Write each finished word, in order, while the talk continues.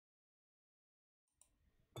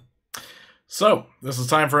So, this is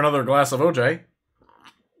time for another glass of OJ.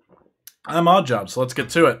 I'm Oddjob, so let's get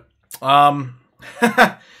to it.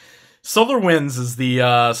 SolarWinds is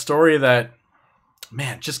the story that,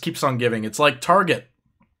 man, just keeps on giving. It's like Target.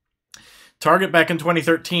 Target back in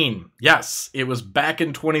 2013. Yes, it was back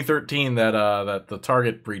in 2013 that the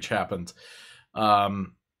Target breach happened.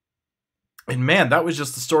 And man, that was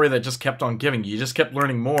just the story that just kept on giving. You just kept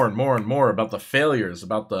learning more and more and more about the failures,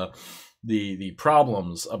 about the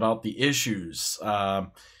problems, about the issues,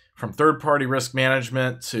 from third-party risk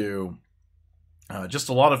management to just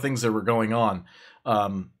a lot of things that were going on.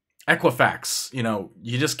 Equifax,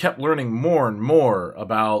 you just kept learning more and more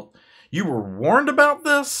about. You were warned about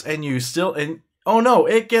this, and you still, and oh no,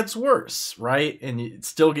 it gets worse, right? And it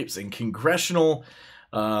still gets in congressional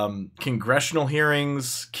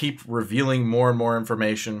hearings keep revealing more and more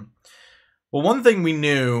information. Well, one thing we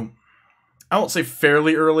knew, I won't say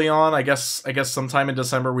fairly early on, I guess sometime in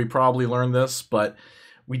December we probably learned this, but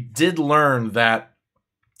we did learn that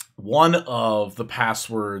one of the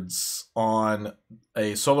passwords on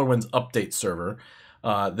a SolarWinds update server,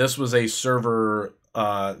 this was a server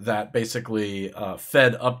that basically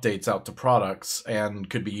fed updates out to products and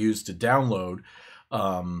could be used to download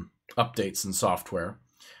updates and software.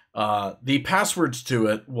 The passwords to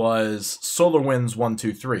it was SolarWinds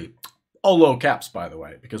 123. All low caps, by the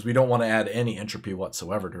way, because we don't want to add any entropy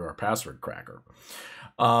whatsoever to our password cracker.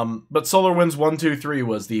 But SolarWinds 123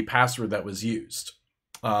 was the password that was used.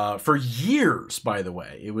 For years, by the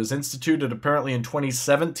way. It was instituted apparently in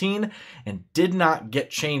 2017 and did not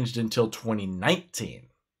get changed until 2019.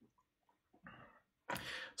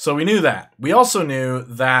 So we knew that. We also knew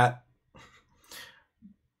that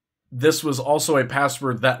this was also a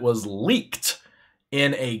password that was leaked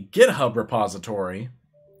in a GitHub repository.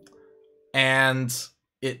 And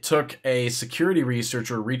it took a security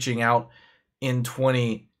researcher reaching out in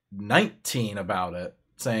 2019 about it,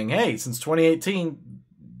 saying, hey, since 2018,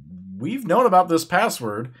 we've known about this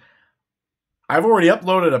password. I've already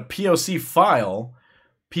uploaded a POC file.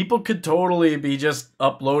 People could totally be just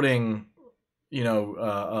uploading,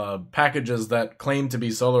 packages that claim to be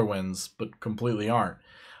SolarWinds, but completely aren't.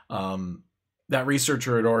 That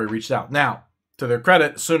researcher had already reached out. Now, to their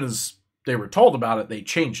credit, as soon as they were told about it, they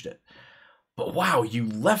changed it. But wow, you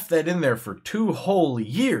left that in there for 2 whole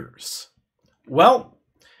years. Well,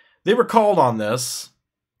 they were called on this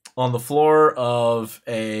on the floor of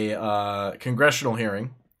a congressional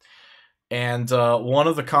hearing, and one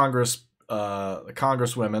of the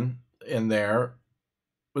congresswomen in there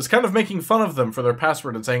was kind of making fun of them for their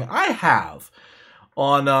password and saying, "I have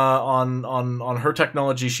on her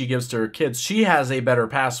technology she gives to her kids. She has a better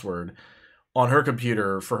password on her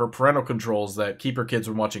computer for her parental controls that keep her kids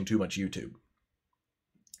from watching too much YouTube."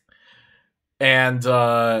 And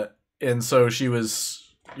so she was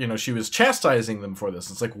chastising them for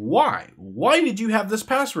this. It's like, why? Why did you have this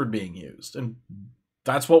password being used? And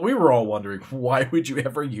that's what we were all wondering. Why would you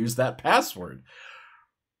ever use that password?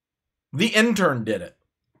 The intern did it.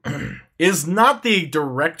 Is not the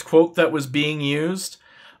direct quote that was being used,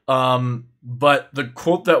 but the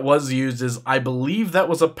quote that was used is, I believe that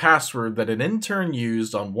was a password that an intern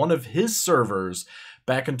used on one of his servers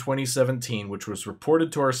back in 2017, which was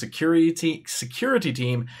reported to our security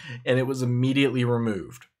team, and it was immediately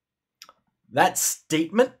removed. That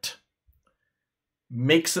statement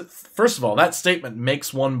makes it, first of all, that statement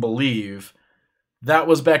makes one believe that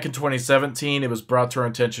was back in 2017. It was brought to our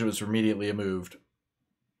attention. It was immediately removed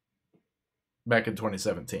back in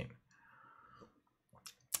 2017.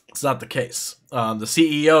 It's not the case. The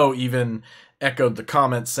CEO even echoed the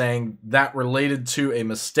comment saying that related to a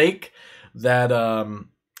mistake that an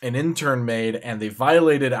intern made, and they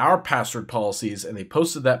violated our password policies, and they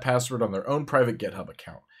posted that password on their own private GitHub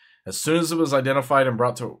account. As soon as it was identified and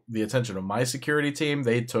brought to the attention of my security team,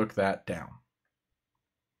 they took that down.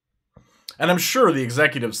 And I'm sure the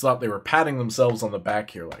executives thought they were patting themselves on the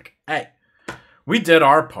back here, like, hey, we did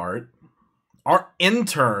our part. Our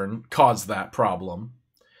intern caused that problem.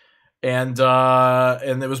 And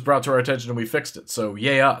it was brought to our attention and we fixed it. So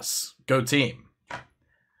yay us. Go team.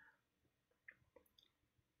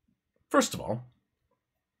 First of all,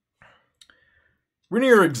 when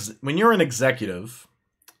you're an executive,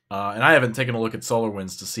 and I haven't taken a look at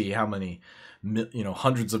SolarWinds to see how many,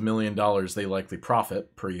 hundreds of $1 million they likely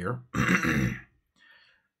profit per year.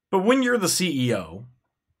 But when you're the CEO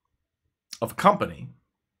of a company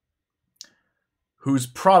whose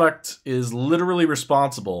product is literally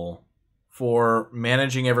responsible for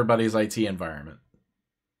managing everybody's IT environment,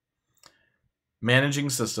 managing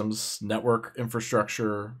systems, network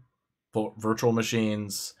infrastructure, virtual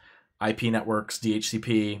machines, IP networks,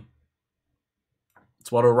 DHCP.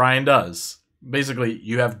 It's what Orion does. Basically,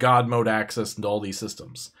 you have God mode access into all these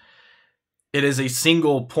systems. It is a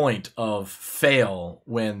single point of fail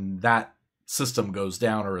when that system goes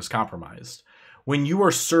down or is compromised. When you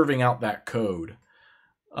are serving out that code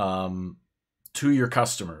to your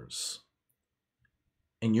customers,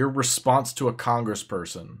 and your response to a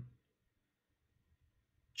congressperson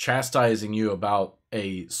chastising you about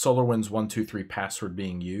a SolarWinds 123 password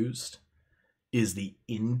being used is the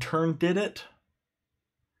intern did it,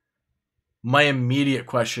 my immediate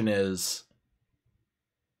question is,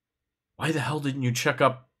 why the hell didn't you check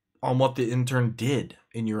up on what the intern did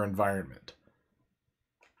in your environment?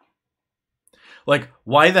 Like,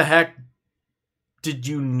 why the heck did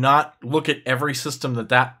you not look at every system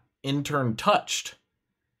that intern touched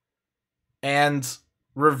and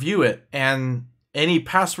review it and any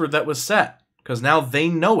password that was set? Because now they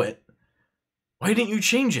know it. Why didn't you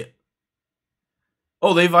change it?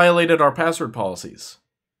 Oh, they violated our password policies.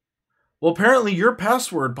 Well, apparently your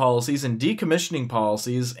password policies and decommissioning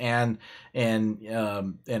policies and hiring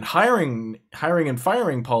and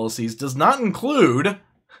firing policies does not include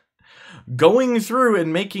going through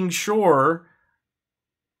and making sure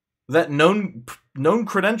that known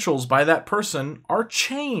credentials by that person are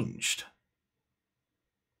changed.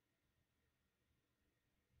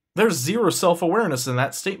 There's zero self-awareness in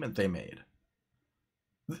that statement they made.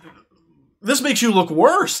 This makes you look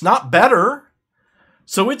worse, not better.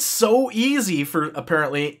 So it's so easy for,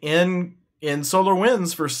 apparently, in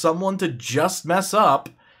SolarWinds for someone to just mess up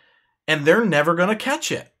and they're never going to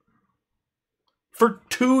catch it. For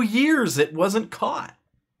 2 years, it wasn't caught.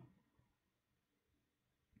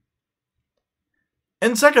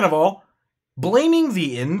 And second of all, blaming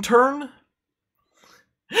the intern?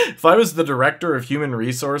 If I was the director of human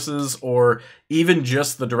resources or even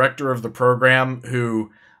just the director of the program the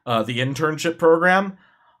internship program,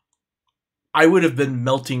 I would have been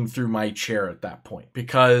melting through my chair at that point,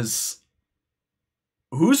 because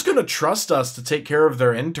who's going to trust us to take care of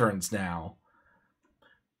their interns now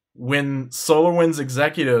when SolarWinds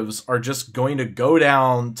executives are just going to go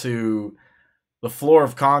down to the floor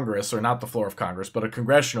of Congress, or not the floor of Congress, but a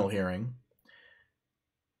congressional hearing,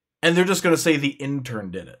 and they're just going to say the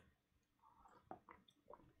intern did it?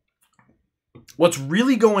 What's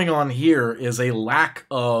really going on here is a lack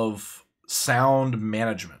of sound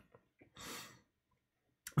management.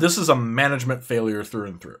 This is a management failure through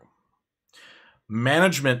and through.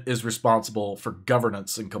 Management is responsible for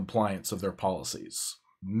governance and compliance of their policies.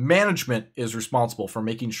 Management is responsible for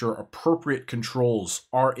making sure appropriate controls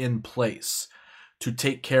are in place to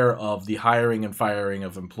take care of the hiring and firing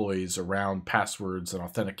of employees around passwords and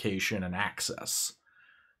authentication and access.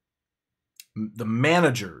 The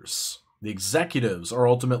managers, the executives, are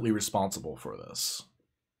ultimately responsible for this.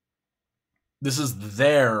 This is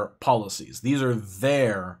their policies. These are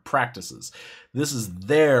their practices. This is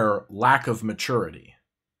their lack of maturity.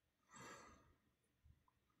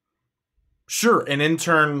 Sure, an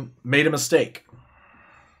intern made a mistake.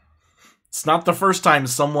 It's not the first time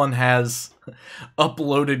someone has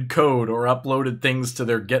uploaded code or uploaded things to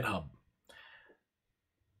their GitHub.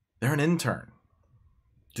 They're an intern.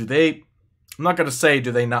 I'm not going to say,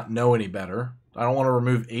 do they not know any better? I don't want to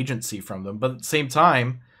remove agency from them, but at the same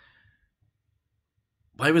time,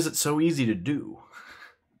 why was it so easy to do?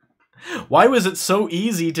 Why was it so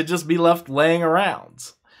easy to just be left laying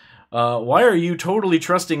around? Why are you totally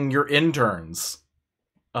trusting your interns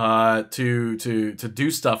to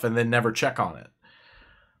do stuff and then never check on it?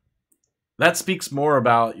 That speaks more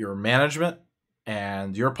about your management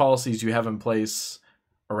and your policies you have in place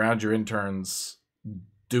around your interns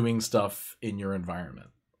doing stuff in your environment.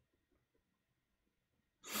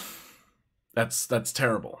 That's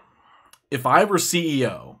terrible. If I were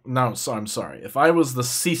CEO, if I was the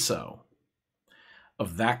CISO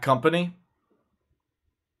of that company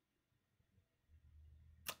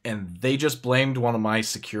and they just blamed one of my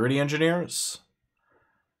security engineers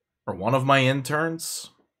or one of my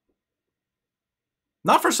interns,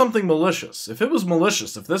 not for something malicious. If it was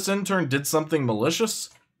malicious, if this intern did something malicious,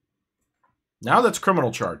 now that's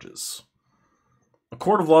criminal charges. A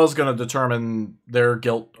court of law is going to determine their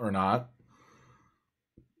guilt or not.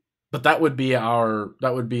 But that would be our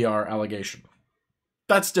allegation.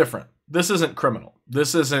 That's different. This isn't criminal.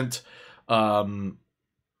 This wasn't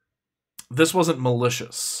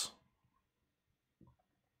malicious.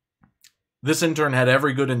 This intern had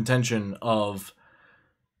every good intention of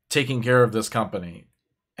taking care of this company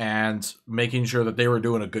and making sure that they were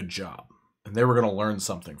doing a good job and they were going to learn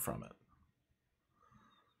something from it.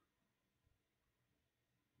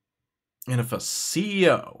 And if a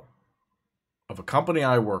CEO of a company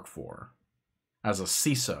I work for, as a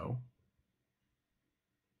CISO,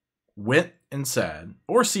 went and said,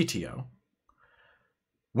 or CTO,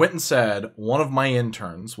 went and said, one of my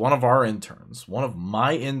interns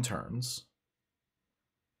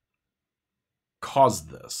caused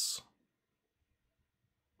this.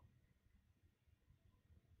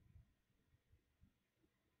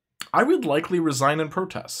 I would likely resign in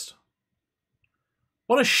protest.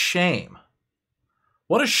 What a shame.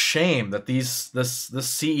 What a shame that this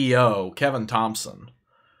CEO, Kevin Thompson,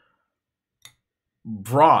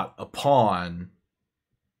 brought upon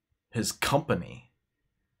his company.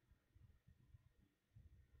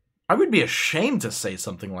 I would be ashamed to say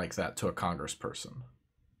something like that to a congressperson.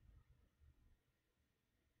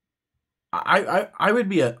 I would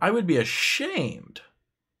be ashamed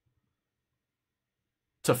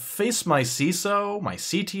to face my CISO, my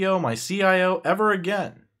CTO, my CIO ever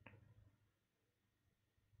again.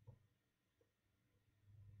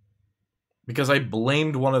 Because I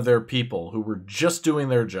blamed one of their people who were just doing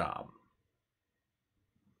their job.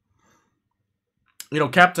 You know,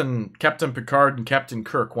 Captain Picard and Captain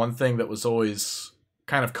Kirk, one thing that was always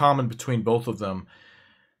kind of common between both of them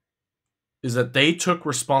is that they took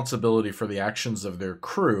responsibility for the actions of their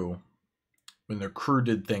crew when their crew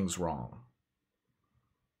did things wrong.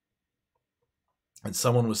 And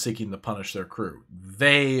someone was seeking to punish their crew.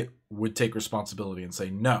 They would take responsibility and say,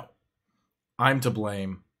 no, I'm to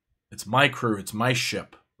blame. It's my crew. It's my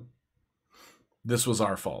ship. This was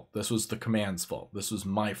our fault. This was the command's fault. This was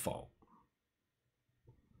my fault.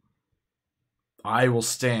 I will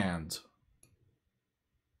stand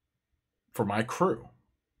for my crew.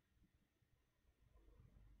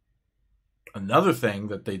 Another thing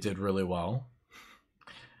that they did really well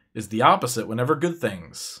is the opposite whenever good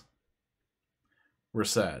things were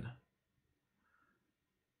said.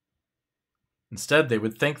 Instead, they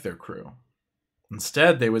would thank their crew.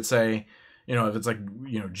 Instead, they would say, you know, if it's like,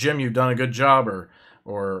 you know, Jim, you've done a good job,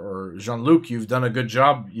 or Jean-Luc, you've done a good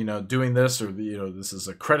job, you know, doing this, or, you know, this is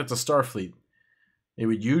a credit to Starfleet. They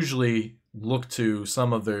would usually look to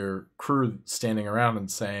some of their crew standing around and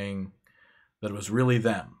saying that it was really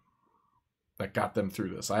them that got them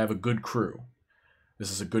through this. I have a good crew.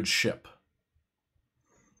 This is a good ship.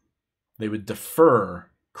 They would defer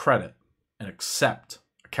credit and accept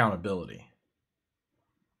accountability.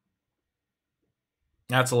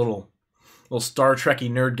 That's a little Star Trek-y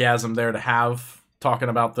nerdgasm there to have talking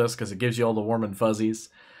about this, because it gives you all the warm and fuzzies.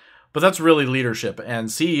 But that's really leadership, and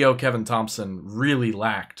CEO Kevin Thompson really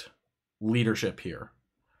lacked leadership here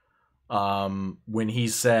when he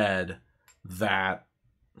said that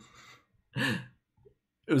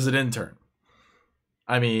it was an intern.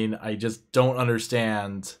 I mean, I just don't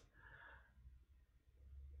understand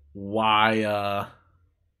why that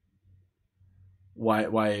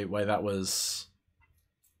was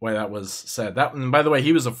said. That, and by the way,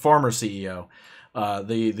 he was a former CEO.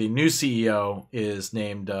 The new CEO is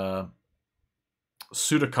named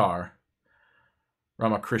Sudhakar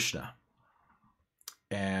Ramakrishna,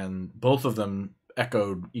 and both of them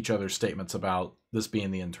echoed each other's statements about this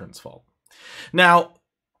being the intern's fault. Now,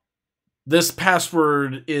 this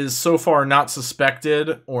password is so far not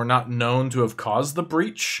suspected or not known to have caused the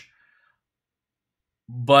breach,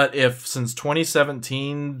 but if since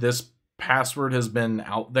 2017 this password has been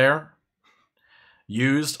out there,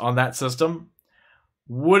 used on that system,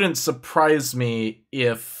 wouldn't surprise me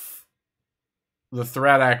if the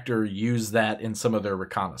threat actor used that in some of their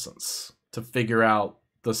reconnaissance to figure out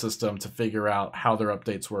the system, to figure out how their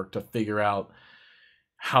updates work, to figure out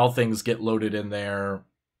how things get loaded in there.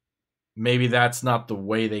 Maybe that's not the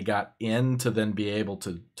way they got in to then be able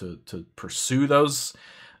to pursue those,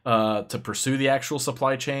 to pursue the actual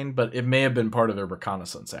supply chain, but it may have been part of their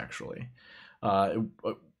reconnaissance, actually. It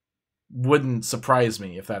wouldn't surprise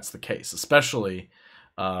me if that's the case, especially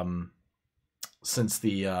since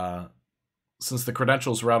the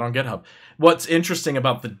credentials were out on GitHub. What's interesting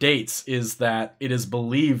about the dates is that it is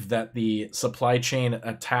believed that the supply chain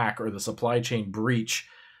attack or the supply chain breach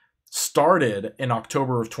started in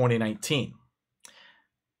October of 2019.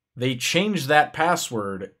 They changed that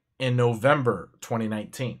password in November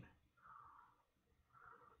 2019.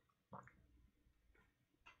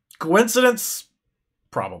 Coincidence?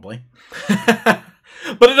 Probably.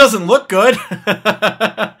 But it doesn't look good.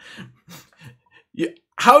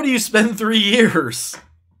 How do you spend 3 years?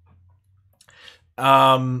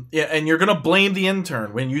 And you're going to blame the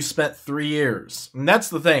intern when you spent 3 years. And that's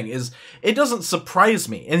the thing, is it doesn't surprise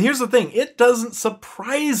me. And here's the thing, it doesn't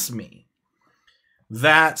surprise me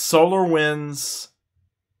that SolarWinds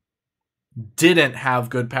didn't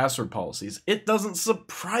have good password policies. It doesn't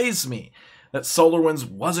surprise me that SolarWinds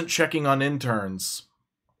wasn't checking on interns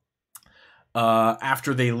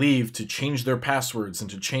after they leave to change their passwords and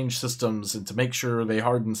to change systems and to make sure they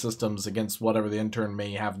harden systems against whatever the intern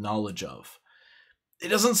may have knowledge of. It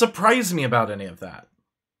doesn't surprise me about any of that.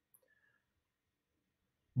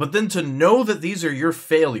 But then to know that these are your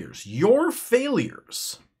failures, your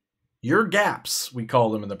gaps, we call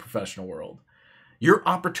them in the professional world, your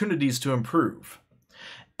opportunities to improve,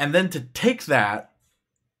 and then to take that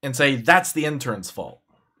and say, that's the intern's fault.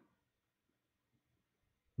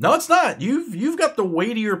 No, it's not. You've got the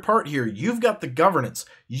weightier part here. You've got the governance.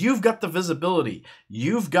 You've got the visibility.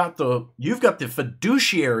 You've got the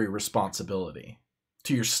fiduciary responsibility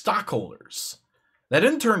to your stockholders. That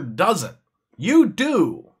intern doesn't. You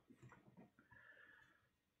do.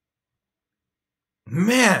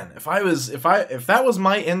 Man, if that was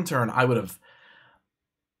my intern, I would have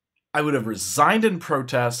resigned in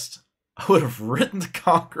protest. I would have written to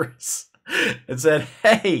Congress and said,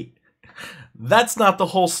 "Hey, that's not the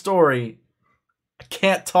whole story. I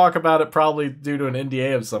can't talk about it, probably due to an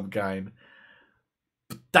NDA of some kind.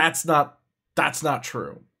 But that's not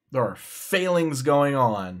true. There are failings going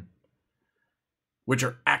on which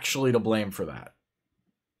are actually to blame for that."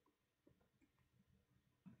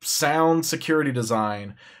 Sound security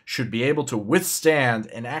design should be able to withstand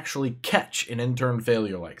and actually catch an intern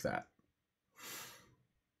failure like that.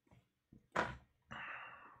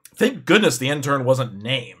 Thank goodness the intern wasn't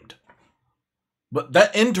named. But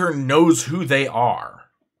that intern knows who they are.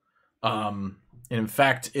 In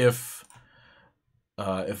fact, if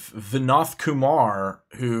Vinoth Kumar,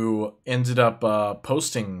 who ended up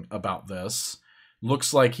posting about this,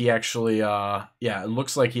 looks like he actually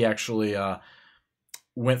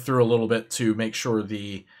went through a little bit to make sure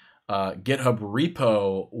the GitHub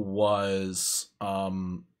repo was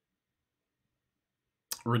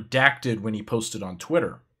redacted when he posted on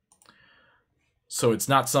Twitter. So it's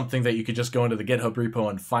not something that you could just go into the GitHub repo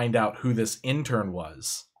and find out who this intern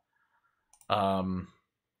was.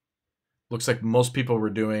 Looks like most people were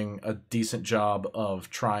doing a decent job of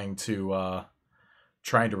trying to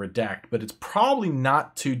redact, but it's probably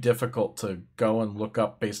not too difficult to go and look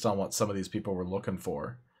up based on what some of these people were looking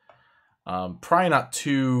for. Probably not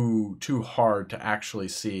too hard to actually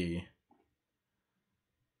see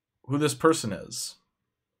who this person is.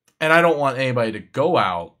 And I don't want anybody to go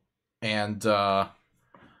out and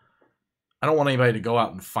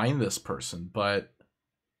find this person, but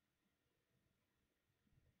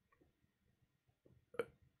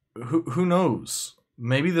who knows?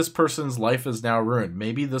 Maybe this person's life is now ruined.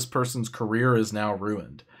 Maybe this person's career is now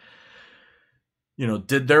ruined. You know,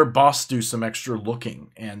 did their boss do some extra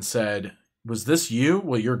looking and said, "Was this you?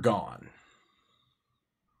 Well, you're gone."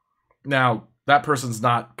 Now, that person's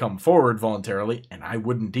not come forward voluntarily, and I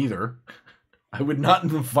wouldn't either. I would not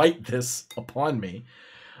invite this upon me.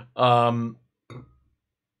 I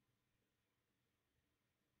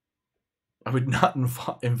would not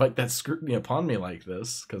invite that scrutiny upon me like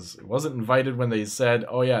this, because it wasn't invited when they said,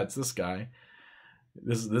 "Oh yeah, it's this guy.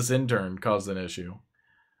 This intern caused an issue."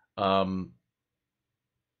 But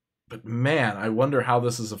man, I wonder how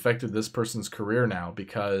this has affected this person's career now,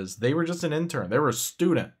 because they were just an intern. They were a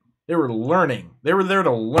student. They were learning. They were there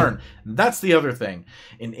to learn. That's the other thing.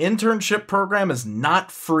 An internship program is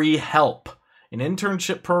not free help. An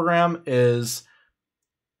internship program is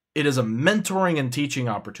a mentoring and teaching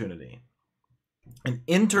opportunity. An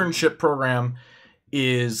internship program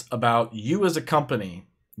is about you as a company,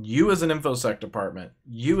 you as an InfoSec department,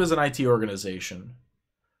 you as an IT organization,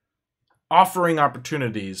 offering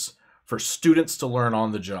opportunities for students to learn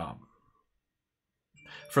on the job,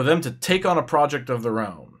 for them to take on a project of their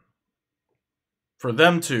own, for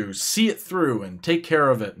them to see it through and take care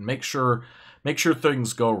of it and make sure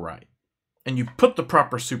things go right. And you put the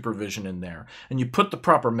proper supervision in there, and you put the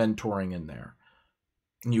proper mentoring in there,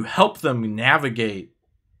 and you help them navigate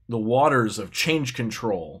the waters of change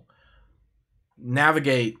control,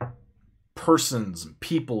 navigate persons and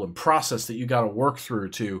people and process that you got to work through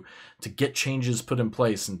to get changes put in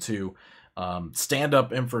place and to stand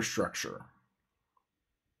up infrastructure.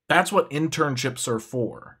 That's what internships are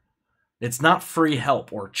for. It's not free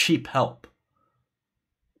help or cheap help.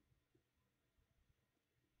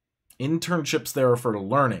 Internships there are for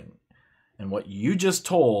learning. And what you just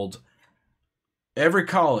told every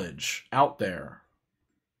college out there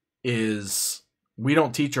is, we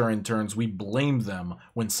don't teach our interns, we blame them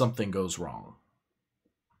when something goes wrong.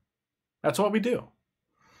 That's what we do.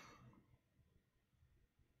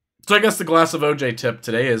 So I guess the glass of OJ tip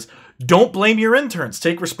today is, don't blame your interns,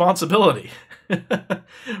 take responsibility.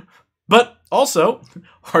 But also,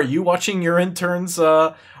 are you watching your interns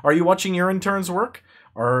work?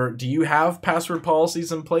 Or do you have password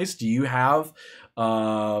policies in place? Do you have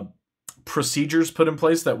procedures put in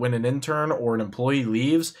place that when an intern or an employee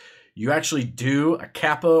leaves, you actually do a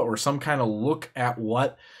CAPA or some kind of look at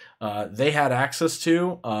what they had access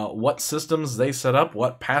to, what systems they set up,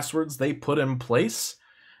 what passwords they put in place,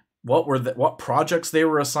 what projects they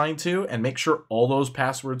were assigned to, and make sure all those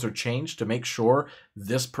passwords are changed to make sure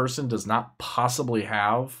this person does not possibly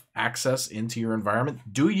have access into your environment.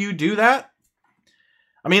 Do you do that?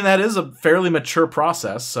 I mean, that is a fairly mature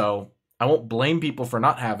process, so I won't blame people for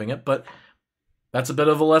not having it, but that's a bit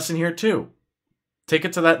of a lesson here too. Take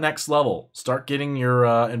it to that next level. Start getting your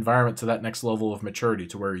environment to that next level of maturity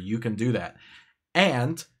to where you can do that.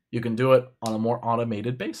 And you can do it on a more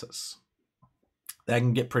automated basis. That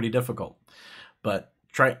can get pretty difficult. But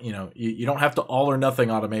try, you don't have to all or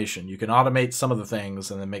nothing automation. You can automate some of the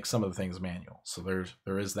things and then make some of the things manual. So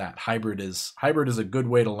there is that. Hybrid is a good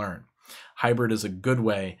way to learn. Hybrid is a good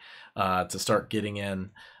way to start getting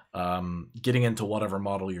into whatever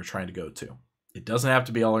model you're trying to go to. It doesn't have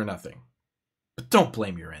to be all or nothing. But don't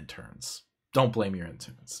blame your interns. Don't blame your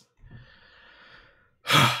interns.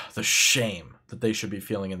 The shame that they should be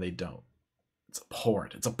feeling and they don't. It's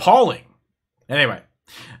abhorrent. It's appalling. Anyway,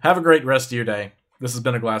 have a great rest of your day. This has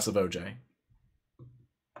been A Glass of OJ.